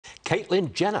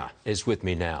Caitlyn Jenner is with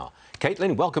me now.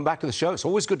 Caitlyn, welcome back to the show. It's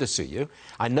always good to see you.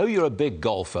 I know you're a big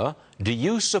golfer. Do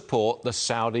you support the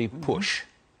Saudi push?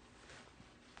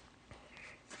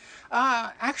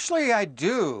 Actually, I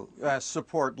do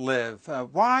support LIV.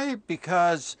 Why?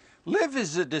 Because LIV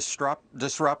is a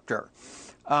disruptor.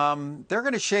 They're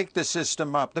going to shake the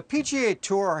system up. The PGA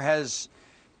Tour has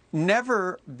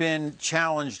never been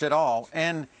challenged at all.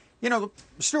 And, you know,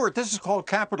 Stuart, this is called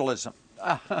capitalism.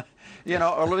 You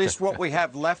know, or at least what we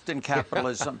have left in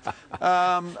capitalism.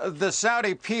 The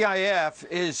Saudi PIF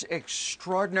is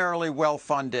extraordinarily well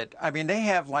funded. I mean, they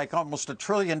have like almost $1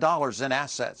 trillion in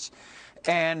assets.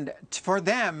 And for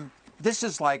them, this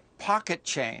is like pocket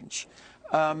change.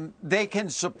 They can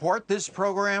support this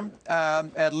program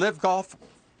at LIV Golf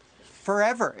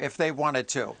forever if they wanted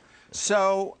to.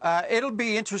 So it'll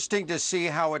be interesting to see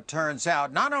how it turns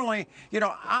out. Not only, you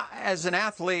know, as an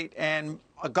athlete and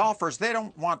golfers, they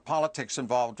don't want politics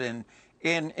involved in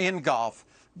golf.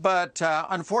 But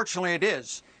unfortunately, it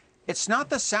is. It's not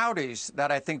the Saudis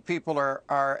that I think people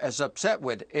are as upset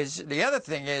with. The other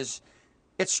thing is,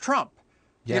 it's Trump.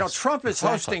 Yes, you know, Trump is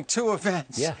hosting two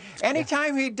events. Yeah.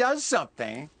 Anytime he does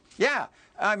something,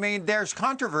 I mean, there's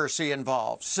controversy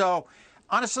involved. So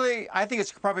honestly, I think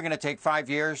it's probably going to take 5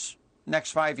 years,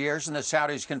 next 5 years, and the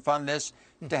Saudis can fund this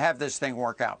to have this thing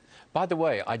work out. By the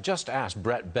way, I just asked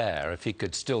Brett Baer if he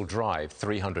could still drive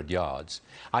 300 yards.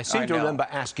 I seem to remember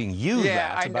asking you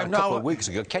that about a couple of weeks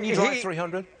ago. Can you drive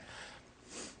 300?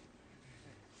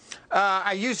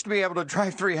 I used to be able to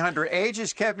drive 300. Age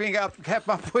has kept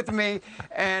up with me,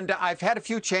 and I've had a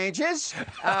few changes.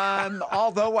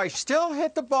 Although I still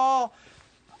hit the ball.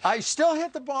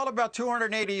 About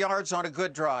 280 yards on a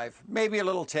good drive. Maybe a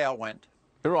little tailwind.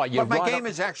 Right, but my game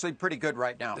is actually pretty good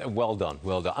right now. Well done,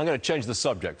 well done. I'm going to change the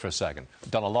subject for a second.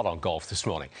 Done a lot on golf this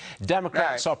morning.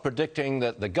 Democrats are predicting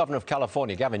that the governor of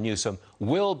California, Gavin Newsom,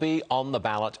 will be on the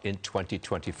ballot in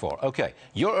 2024. Okay,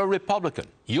 you're a Republican.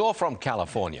 You're from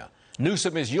California.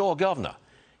 Newsom is your governor.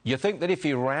 You think that if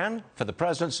he ran for the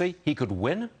presidency, he could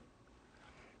win?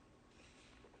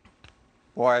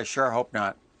 Boy, I sure hope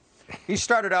not. He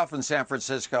started off in San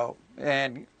Francisco,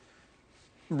 and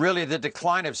really, the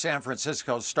decline of San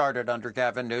Francisco started under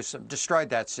Gavin Newsom, destroyed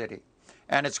that city,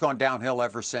 and it's gone downhill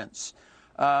ever since.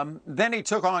 Then he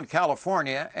took on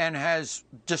California and has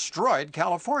destroyed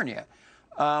California.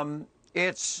 The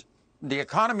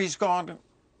economy's gone,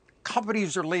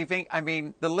 companies are leaving. I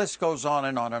mean, the list goes on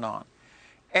and on and on.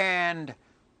 And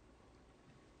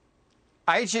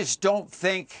I just don't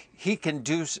think he can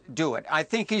do it. I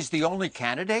think he's the only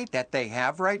candidate that they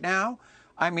have right now.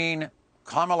 I mean,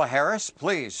 Kamala Harris,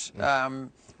 please.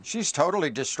 She's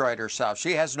totally destroyed herself.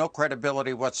 She has no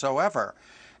credibility whatsoever.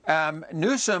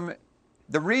 Newsom,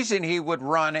 the reason he would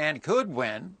run and could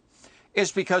win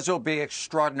is because he'll be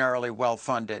extraordinarily well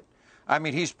funded. I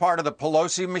mean, he's part of the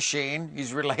Pelosi machine.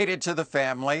 He's related to the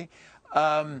family.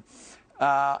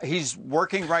 He's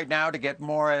working right now to get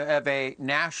more of a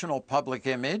national public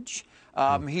image.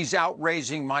 He's out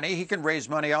raising money. He can raise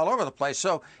money all over the place.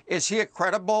 So is he a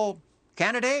credible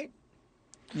candidate?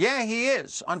 Yeah, he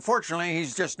is. Unfortunately,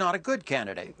 he's just not a good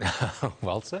candidate.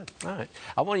 Well said. All right.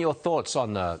 I want your thoughts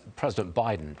on President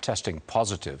Biden testing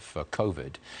positive for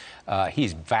COVID.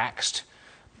 He's vaxxed,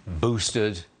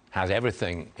 boosted, has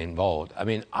everything involved. I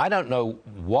mean, I don't know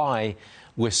why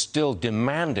we're still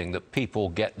demanding that people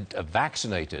get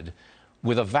vaccinated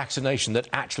with a vaccination that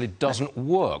actually doesn't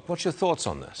work. What's your thoughts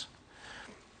on this?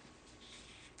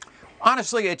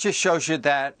 Honestly, it just shows you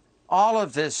that all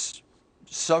of this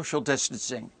social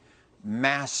distancing,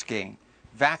 masking,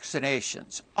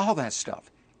 vaccinations, all that stuff,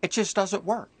 it just doesn't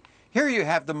work. Here you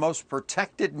have the most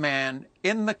protected man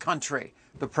in the country,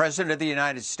 the President of the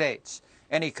United States,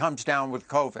 and he comes down with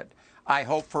COVID. I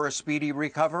hope for a speedy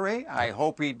recovery. I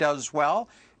hope he does well.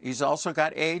 He's also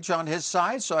got age on his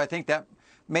side, so I think that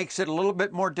makes it a little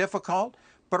bit more difficult.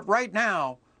 But right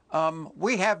now,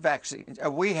 we have vaccines,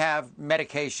 we have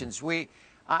medications.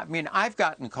 I mean, I've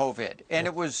gotten COVID, and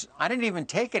I didn't even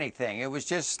take anything. It was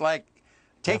just like,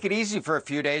 take it easy for a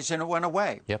few days, and it went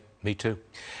away. Yep, me too.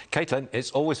 Caitlyn,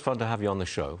 it's always fun to have you on the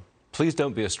show. Please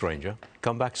don't be a stranger.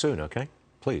 Come back soon, okay?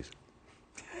 Please.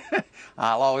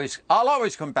 I'll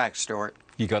always come back, Stuart.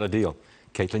 You got a deal.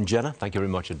 Caitlyn Jenner, thank you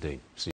very much indeed. See you.